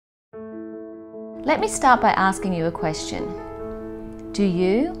Let me start by asking you a question. Do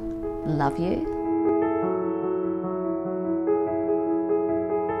you love you?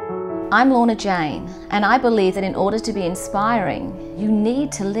 I'm Lorna Jane, and I believe that in order to be inspiring, you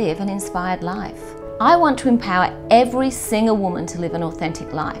need to live an inspired life. I want to empower every single woman to live an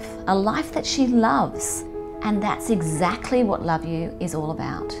authentic life, a life that she loves. And that's exactly what Love You is all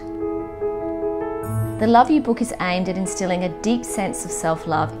about. The Love You book is aimed at instilling a deep sense of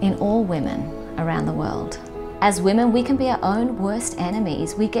self-love in all women around the world. As women, we can be our own worst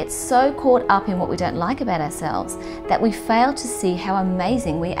enemies. We get so caught up in what we don't like about ourselves that we fail to see how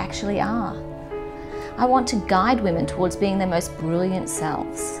amazing we actually are. I want to guide women towards being their most brilliant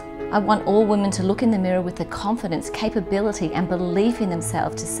selves. I want all women to look in the mirror with the confidence, capability, and belief in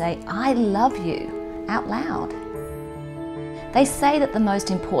themselves to say, "I love you," out loud. They say that the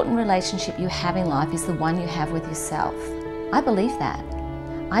most important relationship you have in life is the one you have with yourself. I believe that.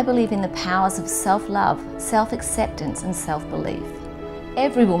 I believe in the powers of self-love, self-acceptance, and self-belief.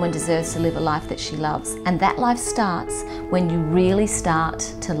 Every woman deserves to live a life that she loves, and that life starts when you really start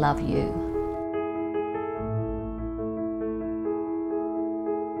to love you.